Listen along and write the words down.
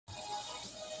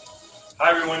Hi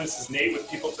everyone, this is Nate with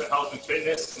People Fit Health and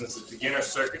Fitness, and this is beginner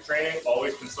circuit training.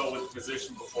 Always consult with the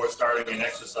physician before starting an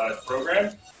exercise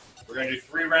program. We're going to do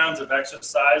 3 rounds of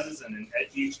exercises, and at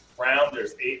each round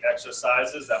there's 8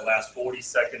 exercises that last 40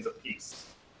 seconds apiece.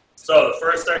 So the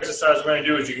first exercise we're going to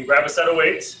do is you can grab a set of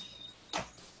weights.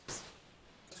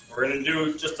 We're going to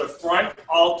do just a front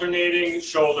alternating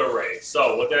shoulder raise.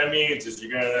 So what that means is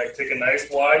you're going to take a nice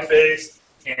wide base,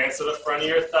 hands to the front of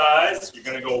your thighs. You're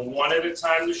going to go one at a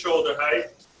time to shoulder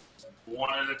height, one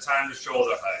at a time to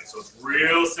shoulder height. So it's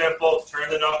real simple. Turn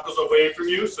the knuckles away from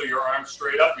you so your arms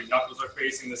straight up. Your knuckles are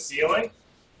facing the ceiling.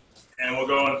 And we'll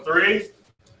go in 3,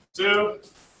 2,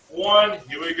 1.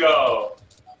 Here we go.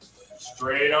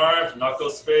 Straight arms,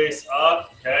 knuckles face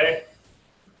up. Okay.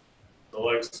 So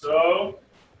like so.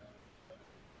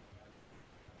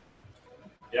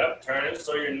 Yep, turn it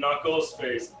so your knuckles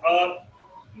face up.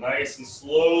 Nice and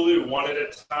slowly, one at a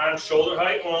time, shoulder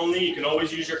height only. You can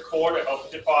always use your core to help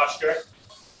with your posture.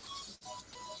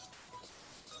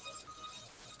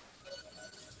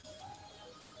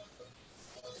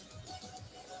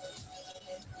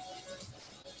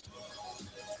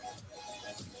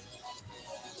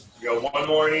 You got one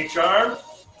more in each arm.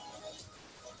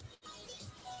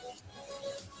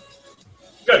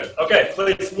 Good. Okay,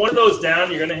 place one of those down.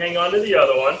 You're going to hang on to the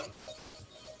other one.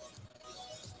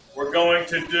 We're going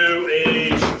to do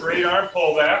a straight arm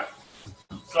pullback.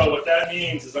 So what that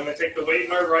means is I'm going to take the weight in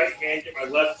my right hand, get my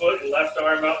left foot and left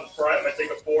arm out in front. I'm going to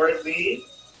take a forward lean,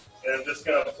 and I'm just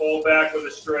going to pull back with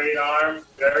a straight arm,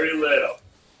 very little.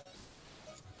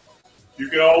 You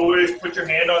can always put your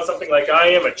hand on something like I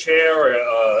am, a chair or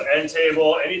an end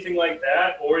table, anything like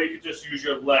that, or you could just use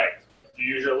your leg. If you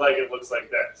use your leg, it looks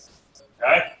like this.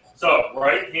 Okay? So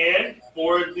right hand,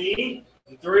 forward lean,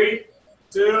 in 3,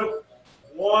 2,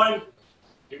 1,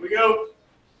 here we go.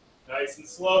 Nice and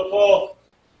slow pull.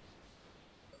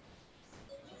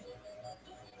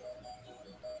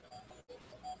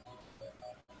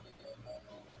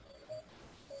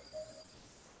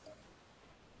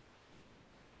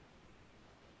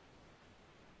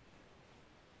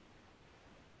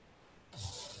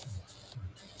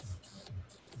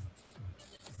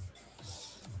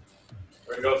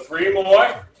 We're going to go 3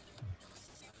 more.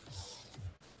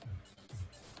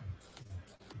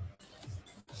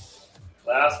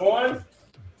 Last one.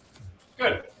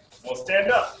 Good. We'll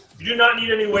stand up. You do not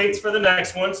need any weights for the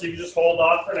next one, so you can just hold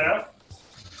off for now.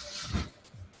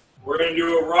 We're going to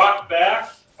do a rock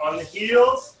back on the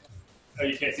heels. Oh,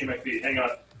 you can't see my feet. Hang on.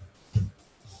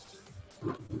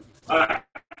 All right.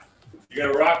 You're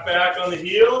going to rock back on the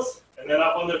heels and then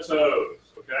up on the toes.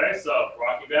 Okay? So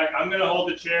rocking back. I'm going to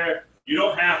hold the chair. You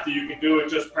don't have to. You can do it.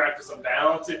 Just practice some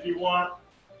balance if you want.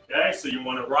 Okay, so you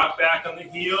want to rock back on the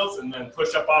heels and then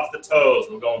push up off the toes.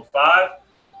 We're going 5,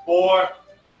 4,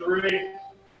 3,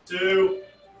 2,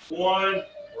 1.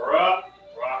 We're up,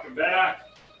 rocking back.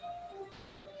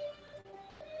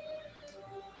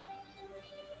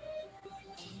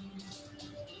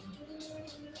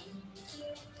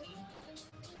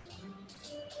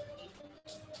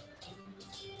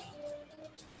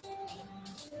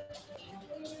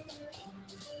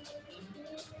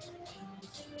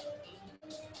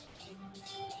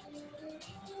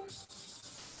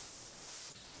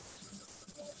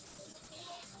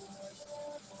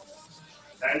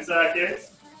 Ten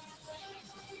seconds.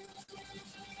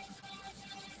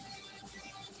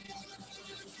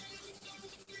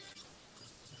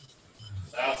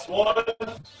 Last one.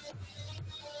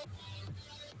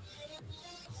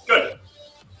 Good.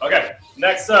 Okay,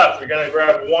 next up, you're going to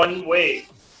grab one weight.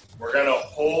 We're going to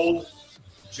hold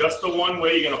just the one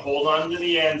weight. You're going to hold on to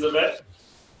the ends of it.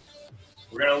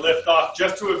 We're going to lift off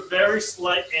just to a very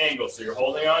slight angle. So you're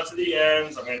holding on to the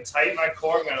ends. I'm going to tighten my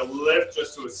core. I'm going to lift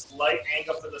just to a slight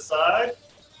angle to the side.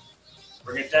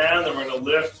 Bring it down. Then we're going to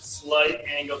lift slight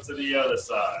angle to the other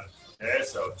side. Okay,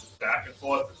 so just back and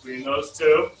forth between those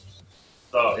two.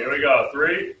 So here we go.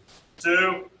 3,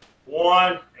 2,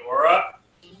 1, and we're up.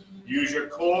 Use your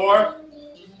core.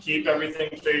 Keep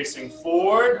everything facing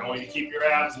forward. I want you to keep your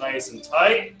abs nice and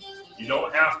tight. You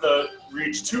don't have to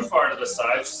reach too far to the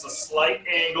side, just a slight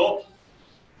angle.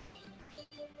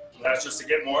 And that's just to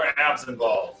get more abs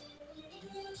involved.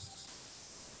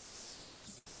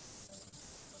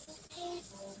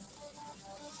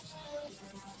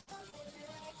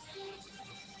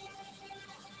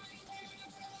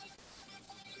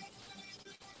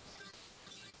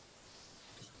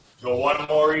 Go one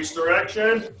more each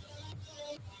direction.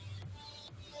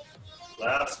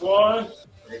 Last one.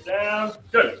 Bring it down.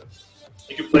 Good.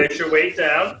 You can place your weight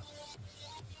down.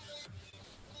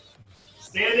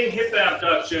 Standing hip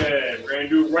abduction. We're going to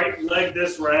do right leg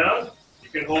this round. You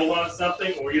can hold on to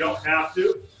something or you don't have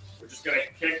to. We're just going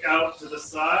to kick out to the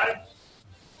side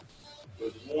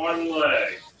with one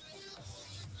leg.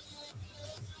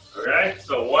 Okay,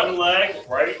 so one leg,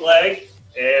 right leg,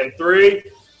 and 3,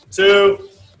 2,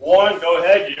 1. Go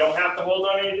ahead. You don't have to hold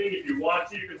on to anything. If you want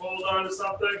to, you can hold on to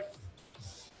something.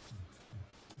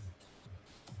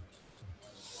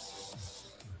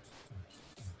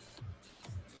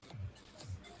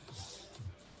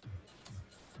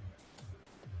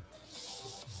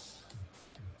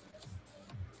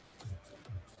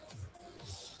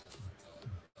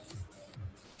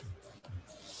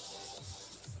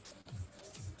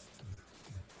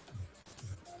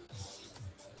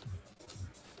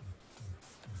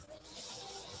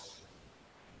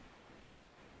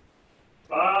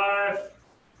 Five,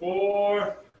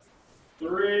 4,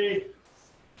 3,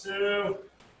 2,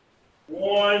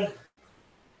 1.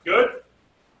 Good.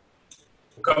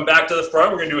 We'll come back to the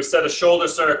front. We're going to do a set of shoulder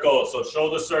circles. So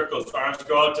shoulder circles, arms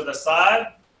go out to the side.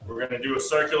 We're going to do a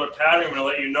circular pattern. I'm going to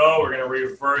let you know we're going to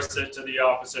reverse it to the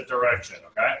opposite direction,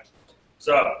 okay?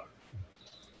 So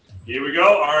here we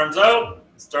go, arms out.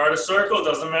 Start a circle,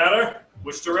 doesn't matter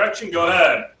which direction, go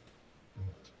ahead.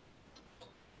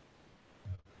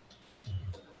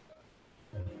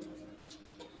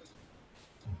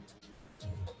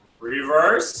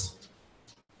 Reverse.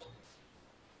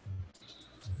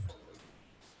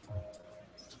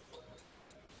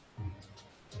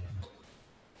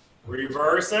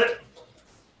 Reverse it.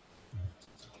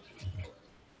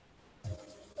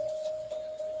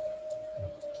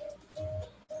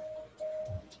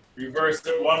 Reverse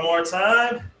it one more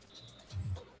time.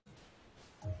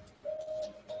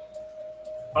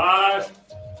 5,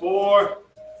 4,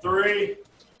 3,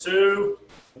 2,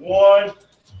 1.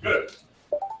 Good.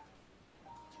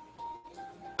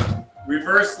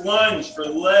 Reverse lunge for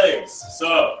the legs.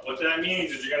 So what that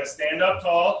means is you're going to stand up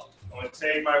tall. I'm going to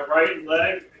take my right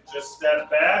leg and just step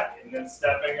back and then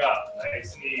stepping up.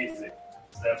 Nice and easy.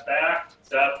 Step back,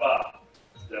 step up.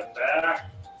 Step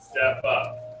back, step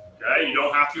up. Okay, you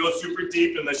don't have to go super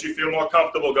deep unless you feel more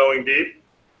comfortable going deep.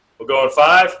 We'll go in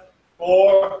 5,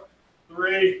 4,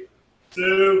 3,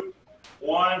 2,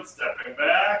 1. Stepping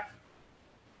back.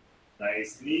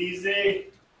 Nice and easy.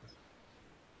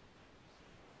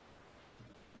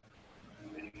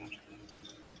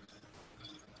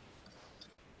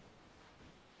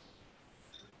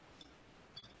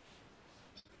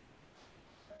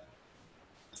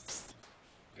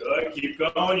 Good, keep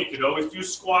going. You can always do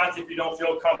squats if you don't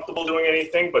feel comfortable doing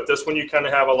anything, but this one you kind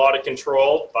of have a lot of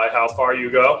control by how far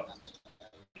you go.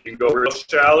 You can go real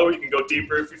shallow, you can go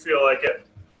deeper if you feel like it.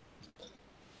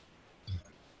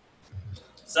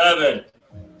 7,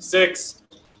 6,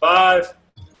 5,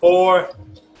 4,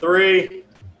 3,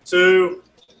 2,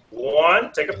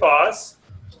 1. Take a pause.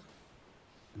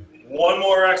 One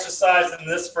more exercise in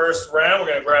this first round. We're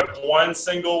going to grab one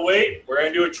single weight. We're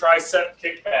going to do a tricep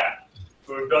kickback.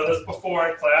 So we've done this before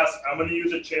in class. I'm going to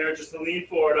use a chair just to lean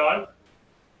forward on.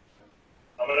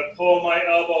 I'm going to pull my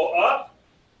elbow up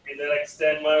and then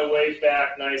extend my weight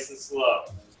back nice and slow.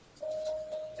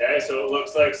 Okay, so it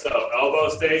looks like so. Elbow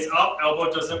stays up,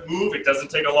 elbow doesn't move. It doesn't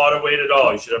take a lot of weight at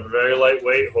all. You should have a very light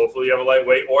weight. Hopefully you have a light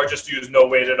weight, or just use no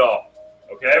weight at all.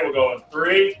 Okay, we're going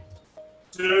 3,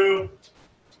 2,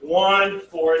 1.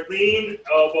 Forward lean,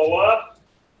 elbow up,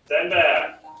 then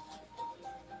back.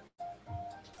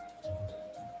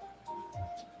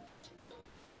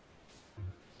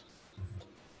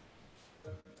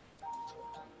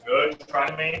 Good. Try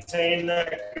to maintain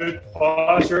that good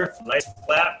posture. Nice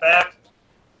flat back.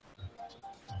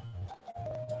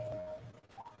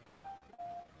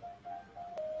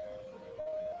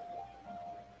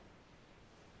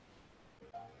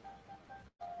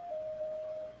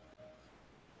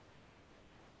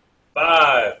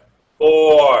 Five,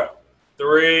 4,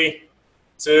 3,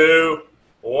 2,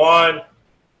 1.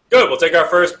 Good. We'll take our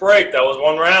first break. That was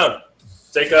one round.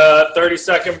 Take a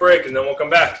 30-second break, and then we'll come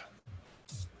back.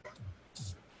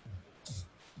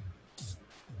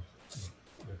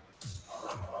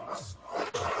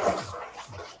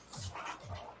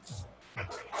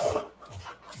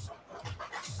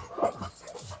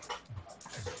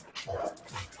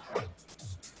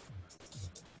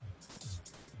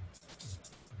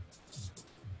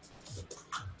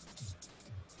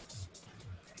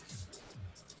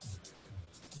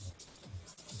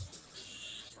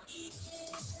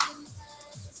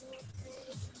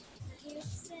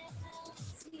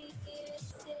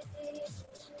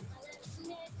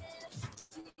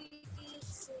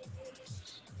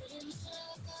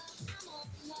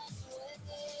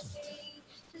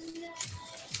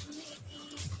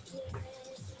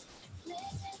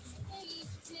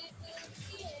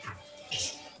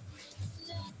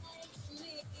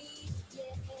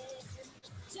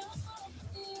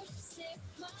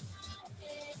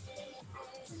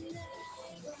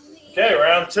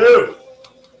 2.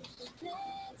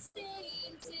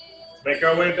 Make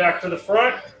our way back to the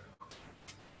front.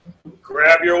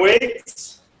 Grab your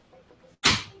weights.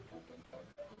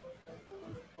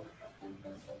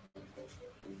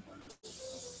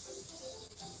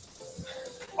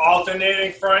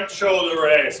 Alternating front shoulder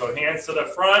raise. So hands to the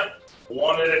front,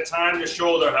 one at a time to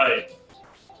shoulder height.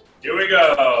 Here we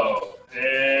go.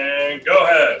 And go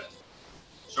ahead.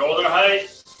 Shoulder height,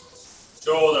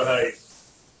 shoulder height.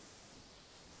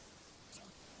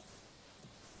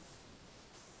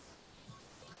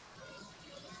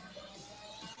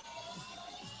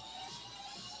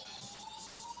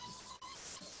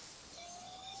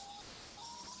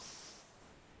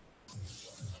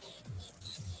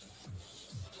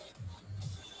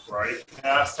 Right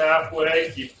past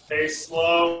halfway, keep the pace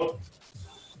slow.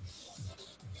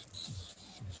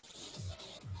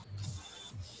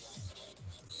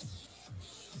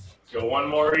 Go one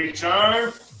more each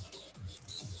arm.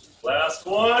 Last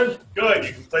one. Good,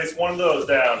 you can place one of those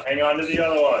down. Hang on to the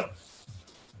other one.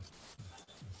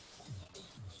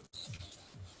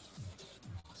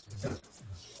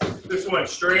 This one,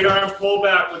 straight arm pull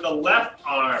back with the left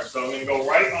arm. So I'm going to go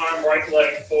right arm, right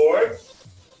leg forward.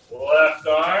 Left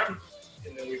arm,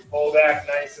 and then we pull back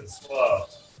nice and slow.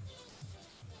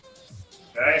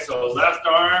 Okay, so left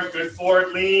arm, good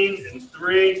forward lean, in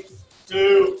 3,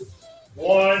 2,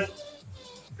 1,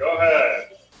 go ahead.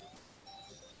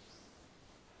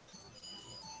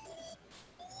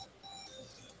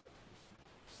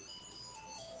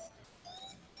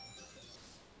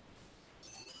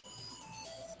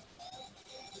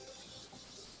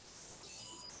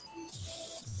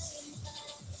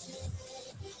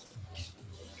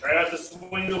 Try not to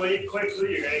swing the weight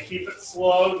quickly. You're going to keep it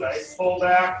slow. Nice pull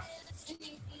back.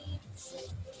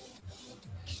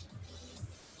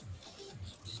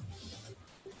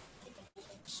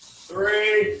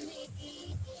 Three,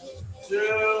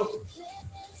 2,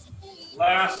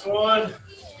 last one.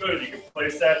 Good, you can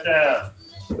place that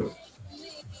down.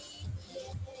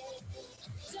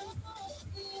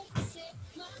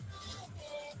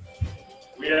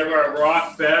 We have our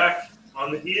rock back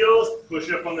on the heels,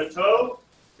 push up on the toe.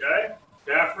 Okay,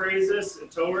 calf raises and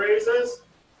toe raises.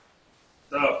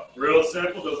 So, real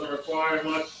simple, doesn't require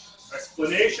much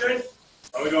explanation.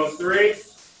 Are we going 3,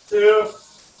 2,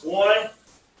 1,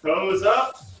 toes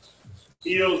up,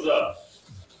 heels up.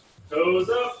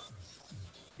 Toes up,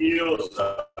 heels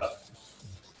up.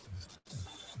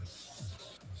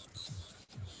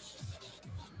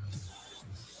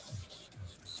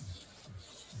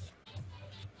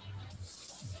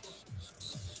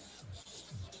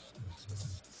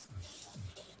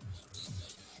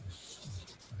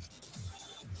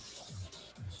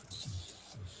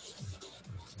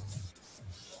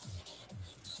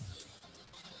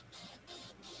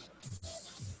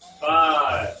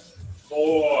 Five,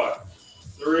 4,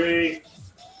 3,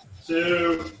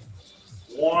 2,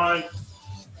 1.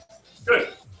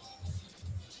 Good.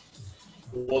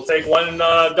 We'll take one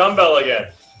dumbbell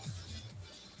again.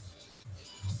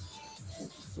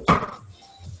 All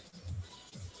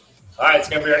right, it's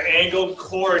going to be our angled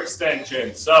core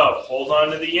extension. So hold on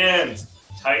to the ends.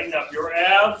 Tighten up your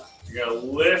abs. You're going to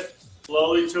lift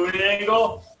slowly to an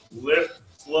angle. Lift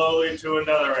slowly to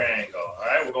another angle. All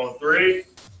right, we're going 3,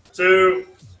 2,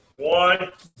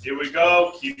 1. Here we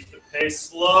go. Keep the pace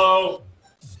slow.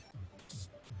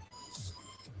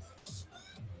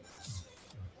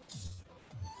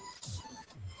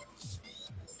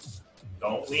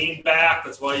 Don't lean back.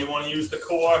 That's why you want to use the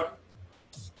core.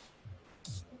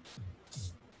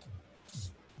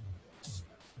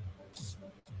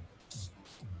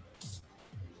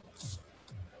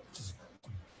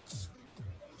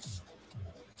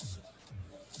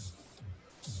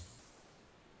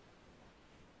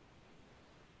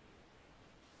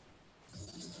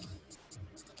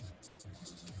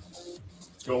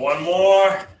 Let's go one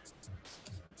more.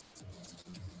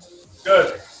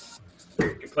 Good.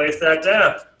 You can place that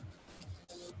down.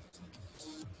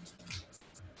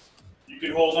 You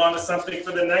can hold on to something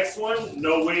for the next one.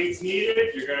 No weights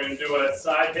needed. You're going to do a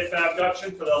side hip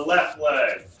abduction for the left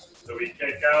leg. So we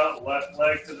kick out, left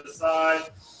leg to the side,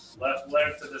 left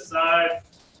leg to the side.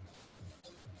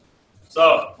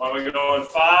 So, why don't we go in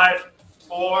 5,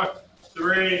 4,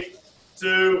 3,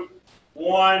 2,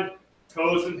 1.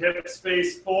 Toes and hips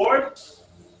face forward.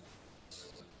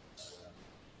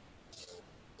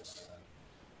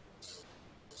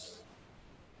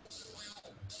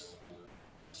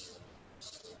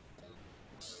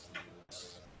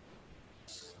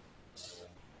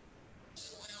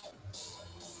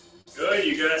 Good,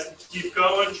 you guys can keep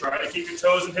going. Try to keep your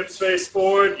toes and hips face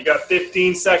forward. You got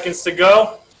 15 seconds to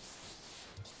go.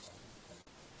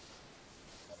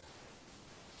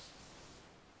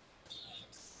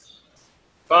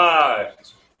 5,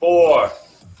 4,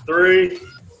 3,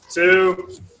 2,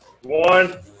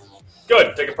 1.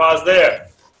 Good. Take a pause there.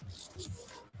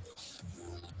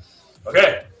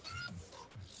 Okay.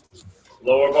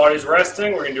 Lower body's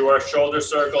resting. We're going to do our shoulder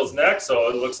circles next. So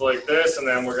it looks like this, and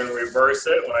then we're going to reverse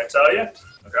it when I tell you.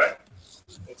 Okay.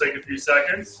 We'll take a few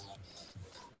seconds.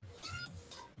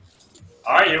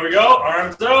 All right, here we go.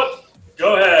 Arms out.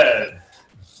 Go ahead.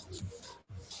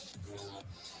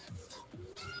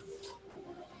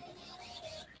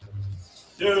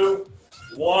 2,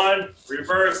 1,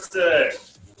 reverse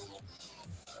it.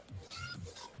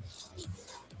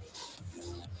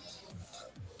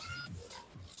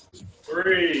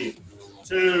 3,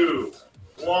 2,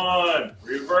 1,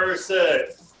 reverse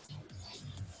it.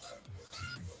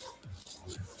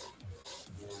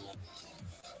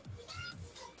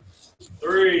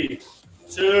 3,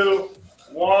 2,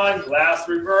 1, last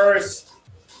reverse.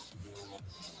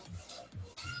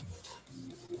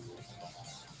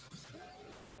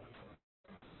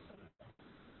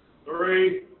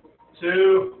 3,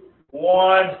 2,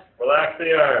 1, relax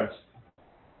the arms.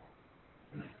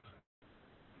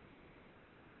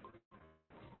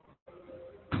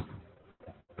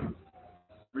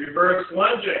 Reverse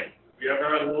lunging. We have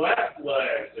our left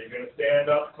leg. So you're going to stand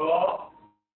up tall,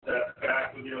 step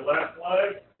back with your left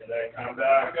leg, and then come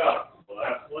back up.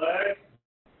 Left leg,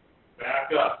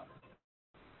 back up.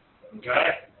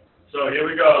 Okay? So here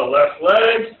we go. Left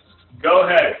leg, go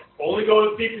ahead. Only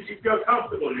go as deep as you feel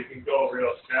comfortable. You can go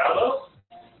real shallow.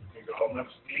 You can go much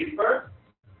deeper.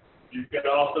 You can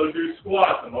also do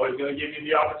squats. I'm always going to give you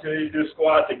the opportunity to do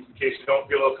squats in case you don't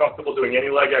feel comfortable doing any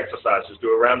leg exercise. Just do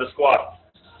a round of squats.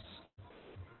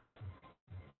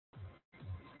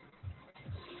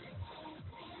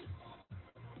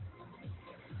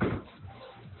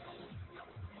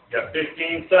 You got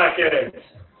 15 seconds.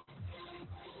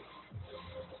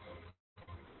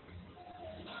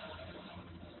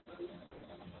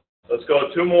 Let's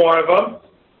go 2 more of them.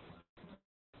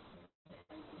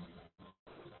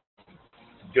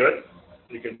 Good.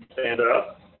 You can stand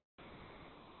up.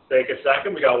 Take a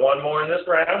second. We got 1 more in this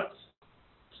round.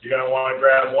 You're going to want to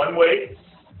grab 1 weight.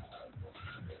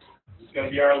 It's going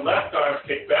to be our left arm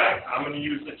kick back. I'm going to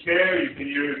use the chair. You can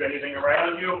use anything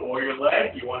around you or your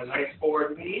leg. You want a nice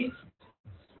forward knee.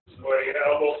 Where your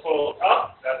elbows fold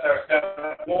up. That's our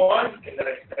step 1. And then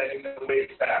extending the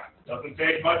weight back. Doesn't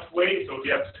take much weight, so if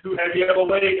you have too heavy of a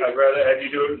weight, I'd rather have you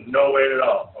do it no weight at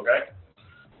all. Okay?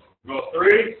 Go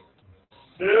 3,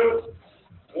 2,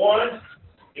 1.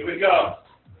 Here we go.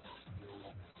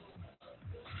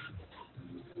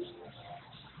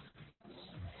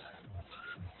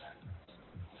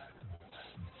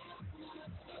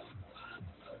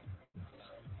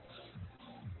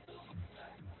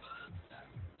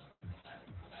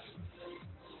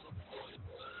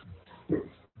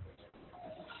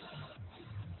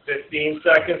 Fifteen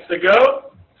seconds to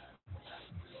go.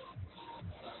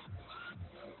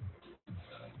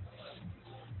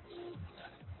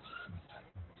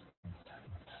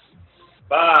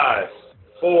 Five,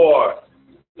 4,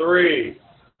 3,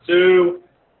 2,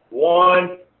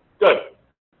 1. Good.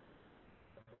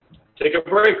 Take a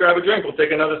break, grab a drink. We'll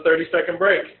take another 30-second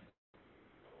break.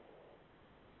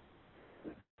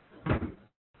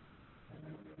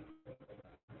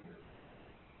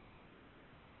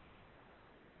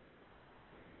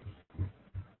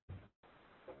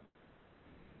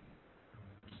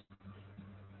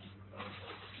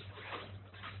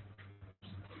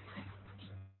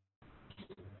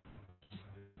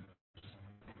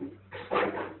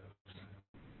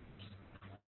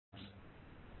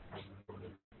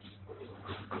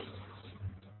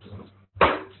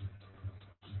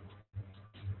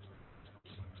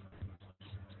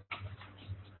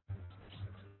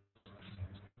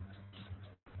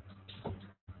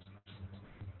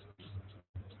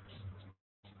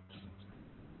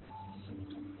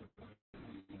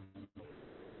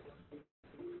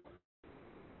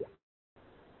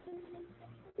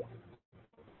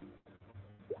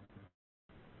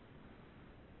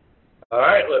 All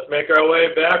right, let's make our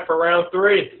way back for round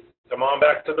 3. Come on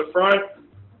back to the front.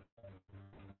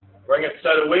 Bring a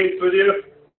set of weights with you.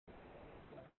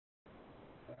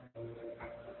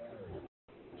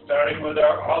 Starting with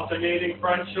our alternating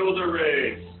front shoulder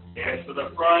raise. Hands to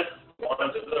the front,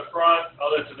 one to the front,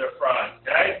 other to the front.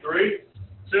 Okay, 3,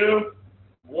 2,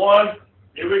 1.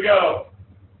 Here we go.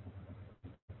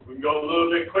 We can go a little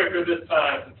bit quicker this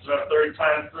time. Since it's our 3rd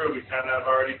time through, we kind of have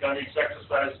already done each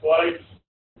exercise twice.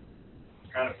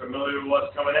 Kind of familiar with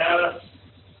what's coming at us.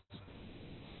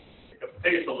 Pick up the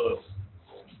pace a little.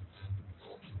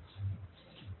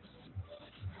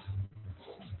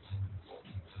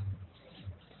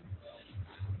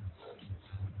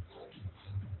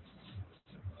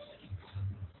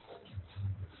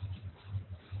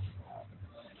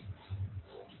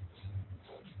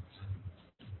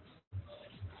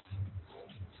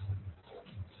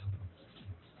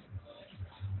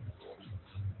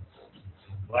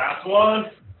 Last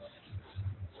one.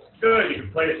 Good. You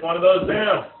can place one of those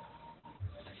down.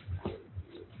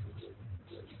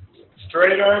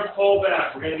 Straight arm pull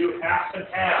back. We're going to do half and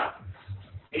half.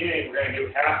 Meaning we're going to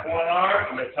do half one arm.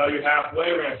 I'm going to tell you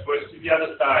halfway. We're going to switch to the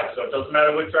other side. So it doesn't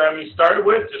matter which arm you started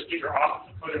with. Just get your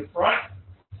opposite foot in front.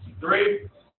 3,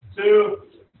 2,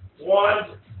 1.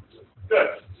 Good.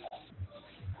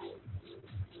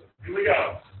 Here we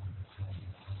go.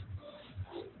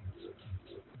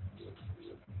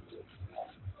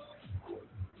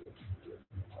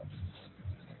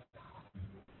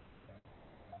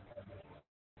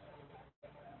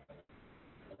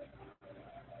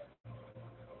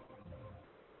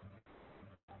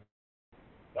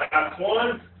 Last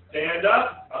one, stand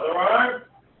up, other arm,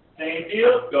 same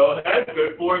deal, go ahead,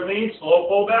 good forward lean, slow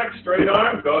pull back, straight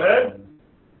arm, go ahead.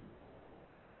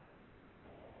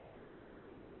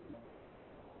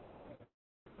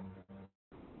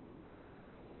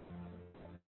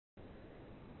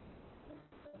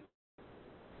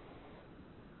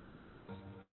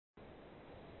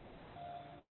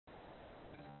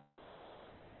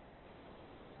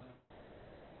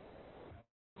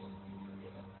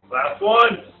 Last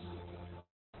one.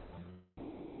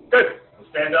 Good.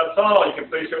 Stand up tall. You can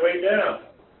place your weight down.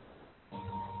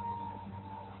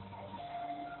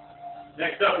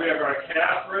 Next up, we have our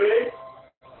calf raise.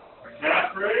 Our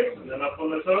calf raise, and then up on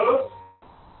the toes.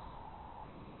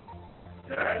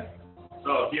 Okay.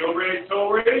 So heel raise, toe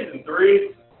raise, in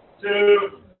 3, 2,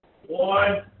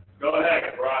 1. Go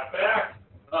ahead. Rock back,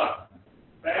 up,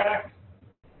 back,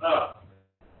 up.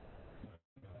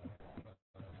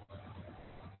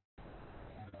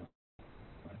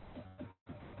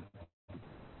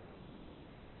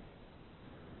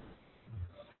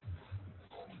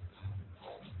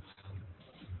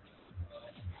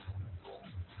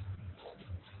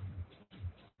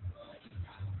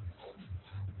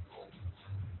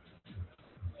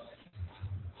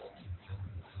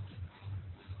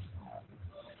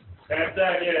 Tap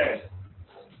that in.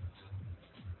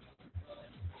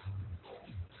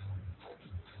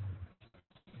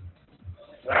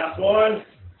 Last one.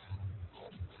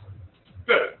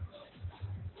 Good.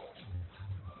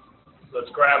 Let's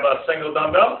grab a single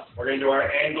dumbbell. We're going to do our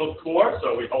angled core.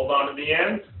 So we hold on to the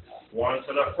end. One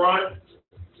to the front.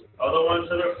 Other one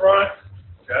to the front.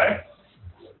 Okay.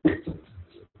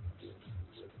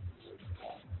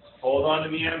 Hold on to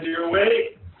the end of your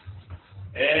weight.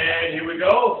 And here we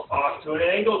go. Off to an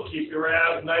angle. Keep your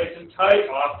abs nice and tight.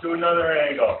 Off to another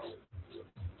angle.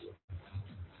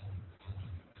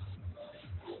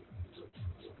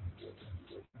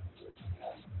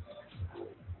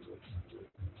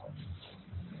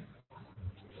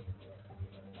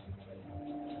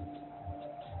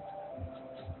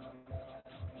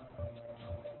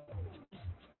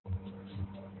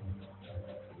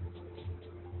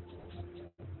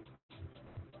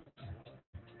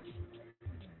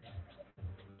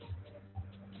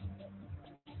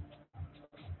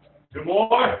 Two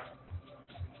more.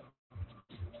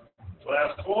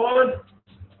 Last one.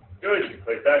 Good. You can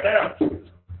place that down.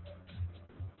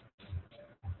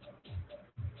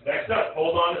 Next up,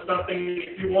 hold on to something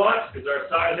if you want. Is our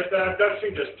side hip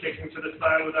abduction, just kicking to the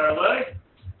side with our leg.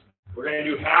 We're going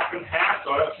to do half and half,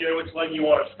 so I don't care which leg you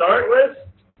want to start with.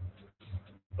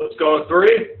 Let's go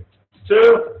 3,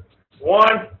 2,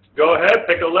 1. Go ahead,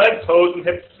 pick a leg, toes and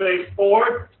hips face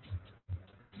forward.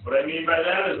 What I mean by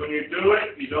that is when you do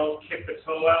it, you don't kick the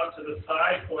toe out to the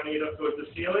side, pointing it up towards the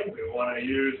ceiling. We want to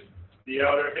use the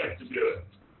outer hip to do it.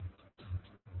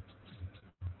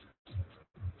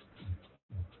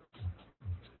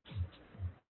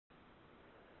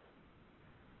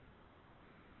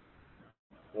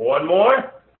 One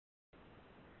more.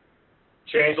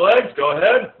 Change legs, go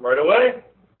ahead, right away.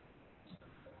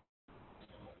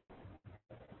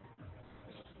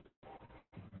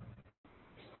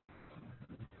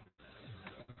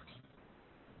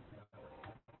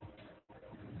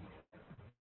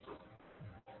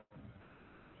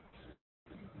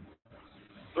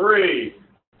 Three,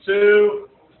 2,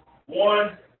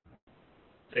 1.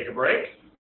 Take a break.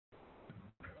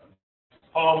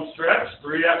 Palm stretch,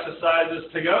 3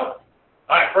 exercises to go.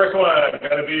 All right, first one is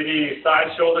going to be the side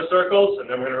shoulder circles, and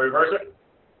then we're going to reverse it.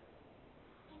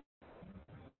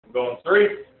 I'm going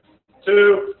 3,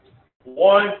 2,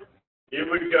 1.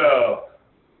 Here we go.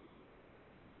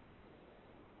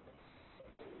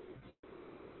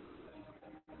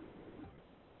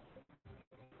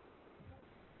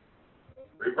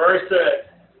 Reverse it.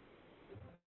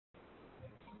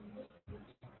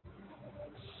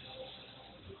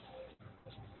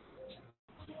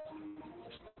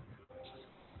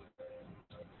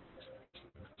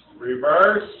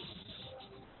 Reverse.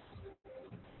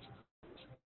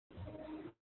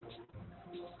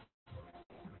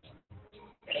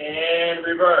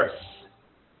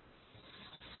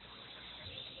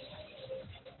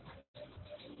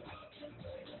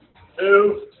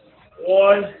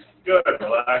 1. Good.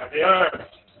 Relax the arms.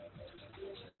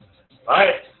 All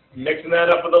right. Mixing that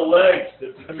up with the legs. This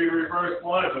is going to be reverse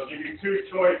lunge. I'll give you 2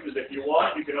 choices. If you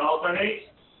want, you can alternate.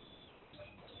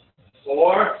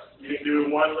 Or you can do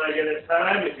one leg at a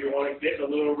time if you want to get in a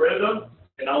little rhythm.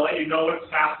 And I'll let you know it's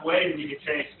halfway, and you can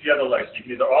change to the other leg. You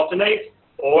can either alternate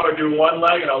or do one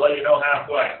leg, and I'll let you know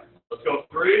halfway. Let's go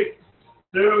 3,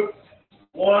 2,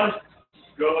 1.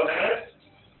 Go ahead.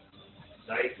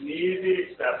 Nice and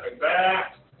easy. Stepping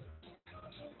back.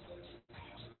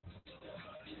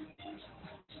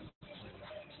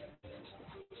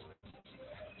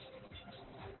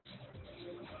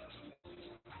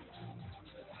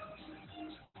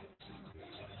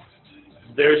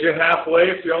 There's your halfway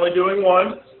if you're only doing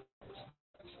one.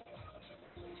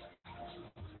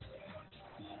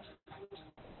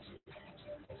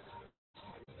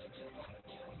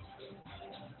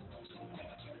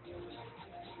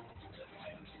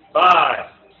 Five,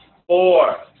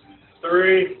 4,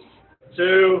 3,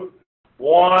 2,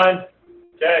 1.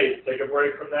 Okay, take a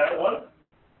break from that one.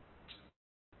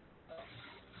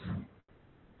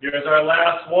 Here's our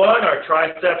last one, our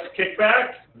triceps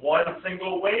kickback. One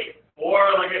single weight.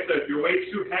 Or, like I said, if your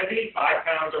weight's too heavy, 5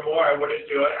 pounds or more, I wouldn't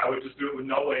do it. I would just do it with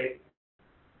no weight.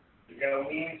 You're going to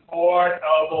lean forward,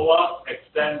 elbow up,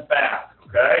 extend back.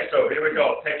 Okay, so here we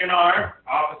go. Pick an arm.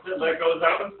 Opposite leg goes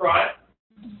out in front.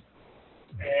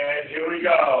 And here we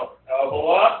go.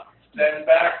 Elbow up, extend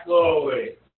back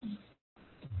slowly.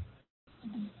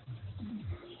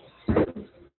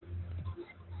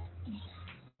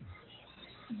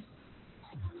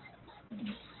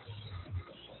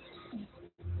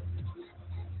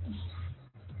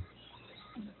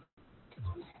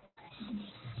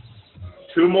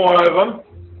 Two more of them,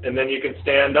 and then you can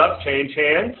stand up, change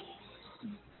hands,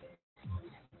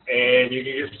 and you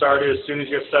can get started as soon as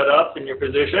you're set up in your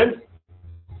position.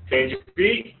 Change your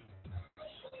feet,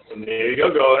 and there you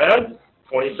go. Go ahead.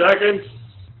 20 seconds.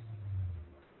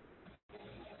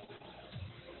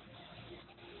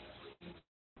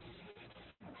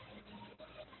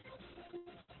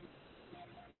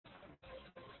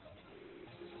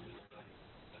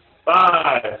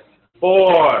 Five,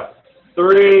 4,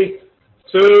 3,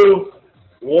 2,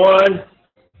 1.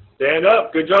 Stand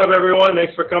up. Good job, everyone.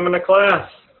 Thanks for coming to class.